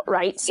sport,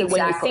 right? So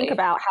when you think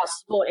about how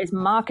sport is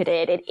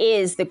marketed, it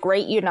is the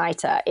great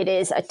uniter. It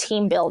is a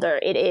team builder.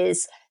 It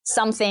is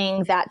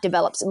something that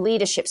develops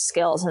leadership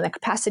skills and the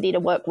capacity to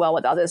work well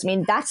with others. I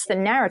mean, that's the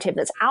narrative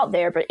that's out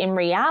there. But in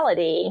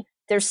reality,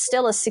 there's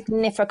still a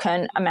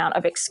significant amount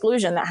of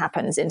exclusion that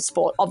happens in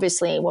sport,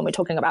 obviously, when we're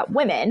talking about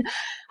women.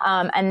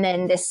 And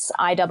then this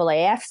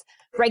IAAF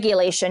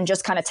regulation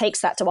just kind of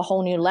takes that to a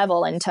whole new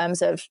level in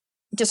terms of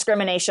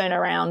discrimination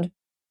around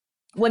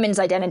women's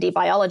identity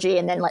biology.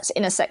 And then let's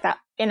intersect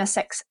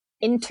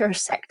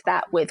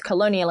that with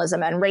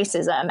colonialism and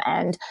racism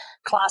and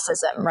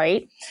classism,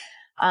 right?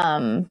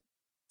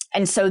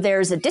 And so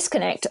there's a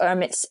disconnect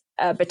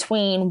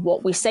between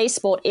what we say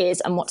sport is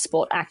and what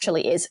sport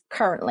actually is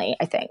currently,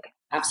 I think.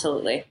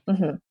 Absolutely.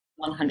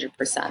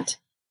 100%.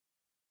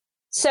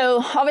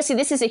 So obviously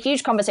this is a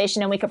huge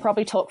conversation and we could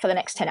probably talk for the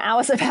next 10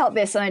 hours about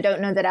this. And I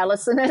don't know that our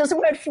listeners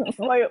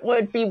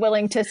would be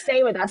willing to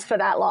stay with us for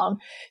that long.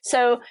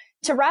 So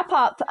to wrap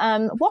up,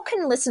 what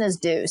can listeners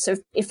do? So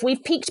if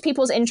we've piqued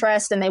people's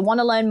interest and they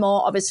want to learn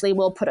more, obviously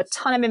we'll put a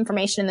ton of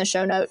information in the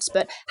show notes,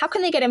 but how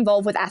can they get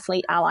involved with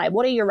Athlete Ally?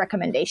 What are your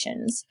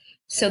recommendations?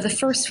 So the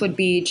first would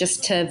be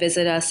just to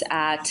visit us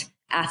at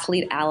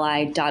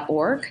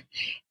athleteally.org.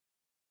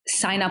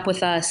 Sign up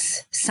with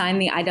us, sign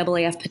the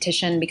IAAF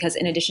petition, because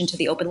in addition to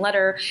the open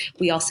letter,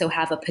 we also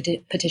have a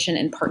petition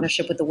in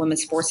partnership with the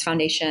Women's Sports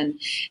Foundation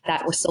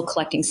that we're still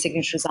collecting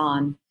signatures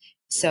on.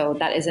 So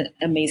that is an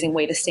amazing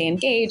way to stay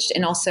engaged.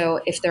 And also,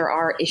 if there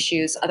are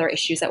other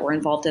issues that we're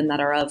involved in that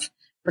are of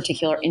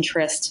particular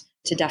interest,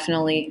 to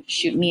definitely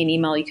shoot me an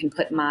email. You can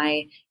put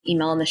my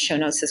email in the show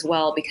notes as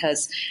well,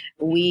 because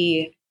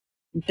we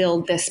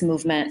build this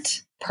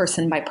movement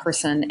person by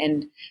person,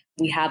 and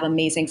we have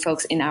amazing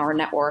folks in our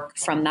network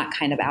from that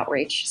kind of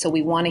outreach. So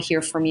we want to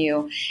hear from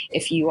you.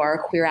 If you are a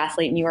queer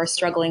athlete and you are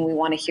struggling, we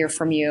want to hear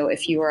from you.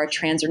 If you are a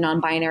trans or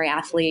non-binary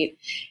athlete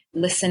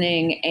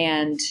listening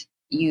and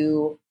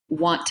you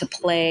want to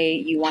play,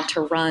 you want to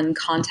run,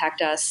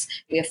 contact us.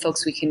 We have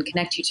folks we can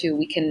connect you to.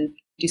 We can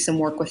do some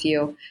work with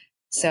you.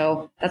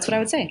 So that's what I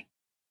would say.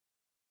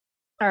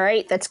 All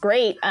right. That's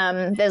great.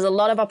 There's a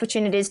lot of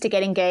opportunities to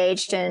get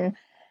engaged. And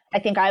I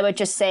think I would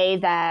just say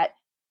that,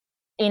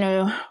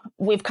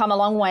 we've come a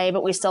long way,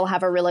 but we still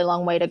have a really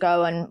long way to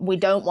go. And we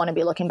don't want to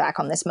be looking back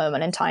on this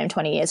moment in time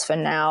 20 years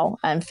from now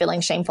and feeling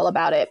shameful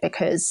about it,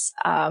 because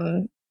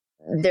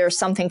there's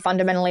something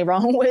fundamentally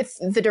wrong with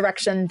the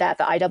direction that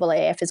the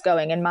IAAF is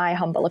going, in my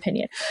humble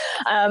opinion.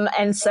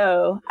 And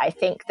so I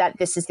think that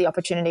this is the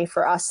opportunity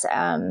for us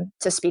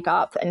to speak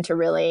up and to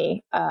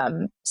really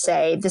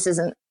say,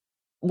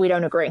 we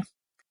don't agree.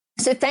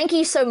 So thank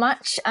you so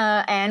much,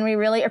 Anne. We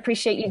really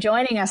appreciate you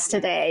joining us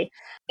today.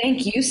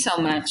 Thank you so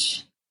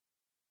much.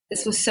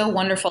 This was so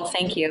wonderful.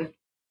 Thank you.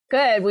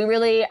 Good. We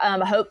really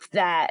hope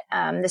that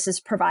this has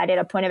provided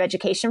a point of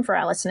education for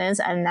our listeners,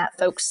 and that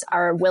folks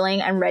are willing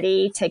and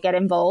ready to get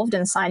involved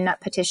and sign that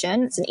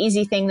petition. It's an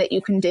easy thing that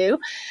you can do.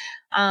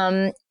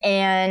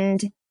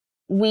 And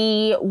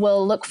we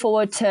will look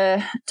forward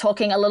to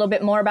talking a little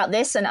bit more about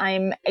this. And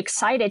I'm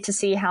excited to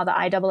see how the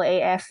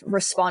IAAF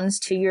responds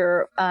to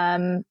your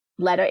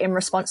letter in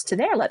response to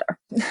their letter.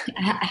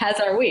 As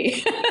are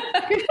we.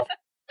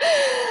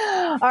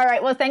 All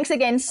right. Well, thanks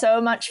again so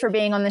much for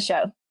being on the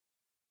show.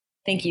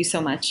 Thank you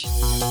so much.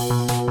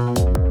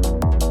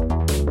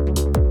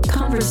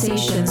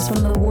 Conversations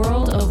from the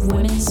world of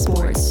women's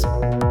sports.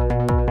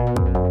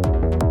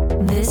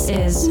 This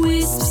is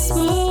Wisp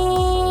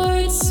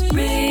Sports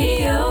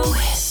Radio.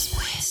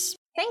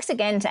 Thanks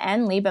again to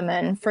Anne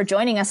Lieberman for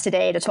joining us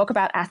today to talk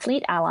about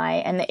Athlete Ally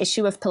and the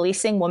issue of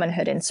policing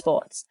womanhood in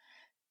sports.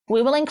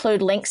 We will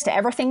include links to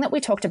everything that we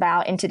talked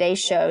about in today's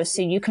show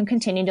so you can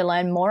continue to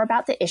learn more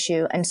about the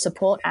issue and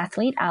support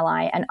Athlete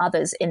Ally and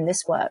others in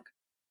this work.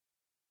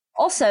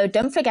 Also,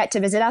 don't forget to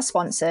visit our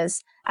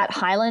sponsors at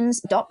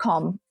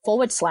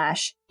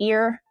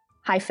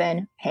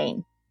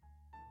highlands.com/ear-pain.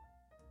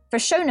 For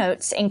show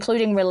notes,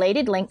 including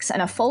related links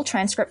and a full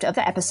transcript of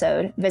the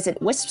episode,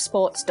 visit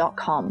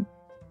wispsports.com.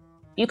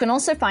 You can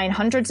also find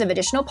hundreds of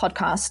additional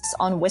podcasts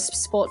on Wisp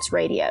Sports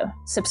Radio.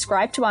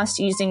 Subscribe to us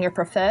using your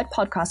preferred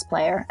podcast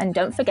player, and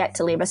don't forget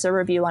to leave us a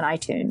review on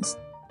iTunes.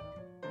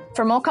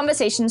 For more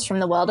conversations from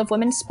the world of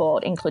women's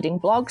sport, including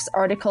blogs,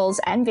 articles,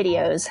 and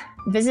videos,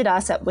 visit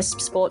us at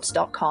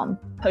wispsports.com.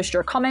 Post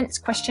your comments,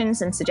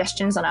 questions, and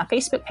suggestions on our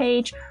Facebook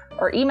page,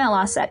 or email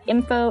us at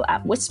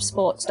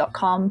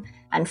info@wispsports.com,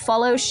 and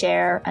follow,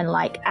 share, and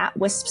like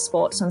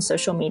 @wispsports on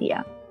social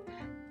media.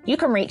 You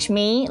can reach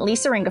me,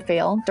 Lisa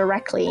Ringerfield,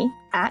 directly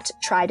at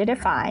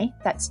TriDeFi,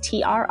 that's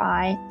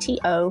TRITODEFI,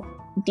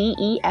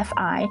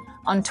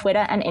 on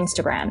Twitter and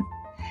Instagram.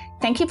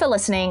 Thank you for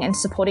listening and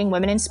supporting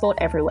women in sport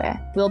everywhere.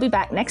 We'll be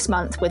back next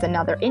month with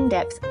another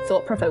in-depth,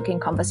 thought-provoking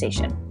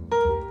conversation.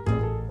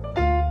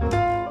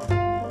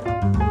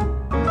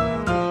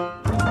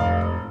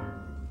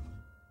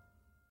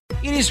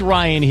 It is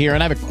Ryan here,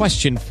 and I have a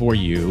question for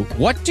you.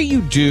 What do you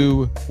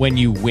do when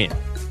you win?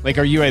 Like,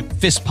 are you a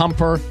fist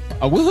pumper,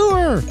 a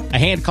woohooer, a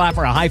hand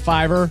clapper, a high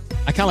fiver?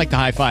 I kind of like the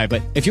high five,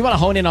 but if you want to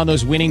hone in on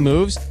those winning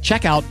moves,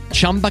 check out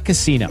Chumba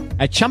Casino.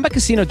 At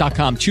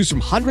ChumbaCasino.com, choose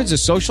from hundreds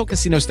of social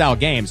casino-style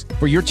games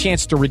for your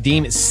chance to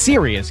redeem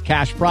serious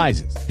cash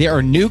prizes. There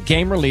are new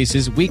game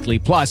releases weekly,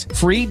 plus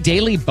free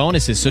daily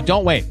bonuses. So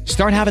don't wait.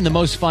 Start having the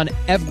most fun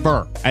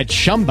ever at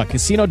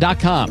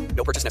ChumbaCasino.com.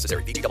 No purchase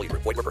necessary. VGW.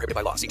 Void where prohibited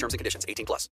by law. See terms and conditions. 18+.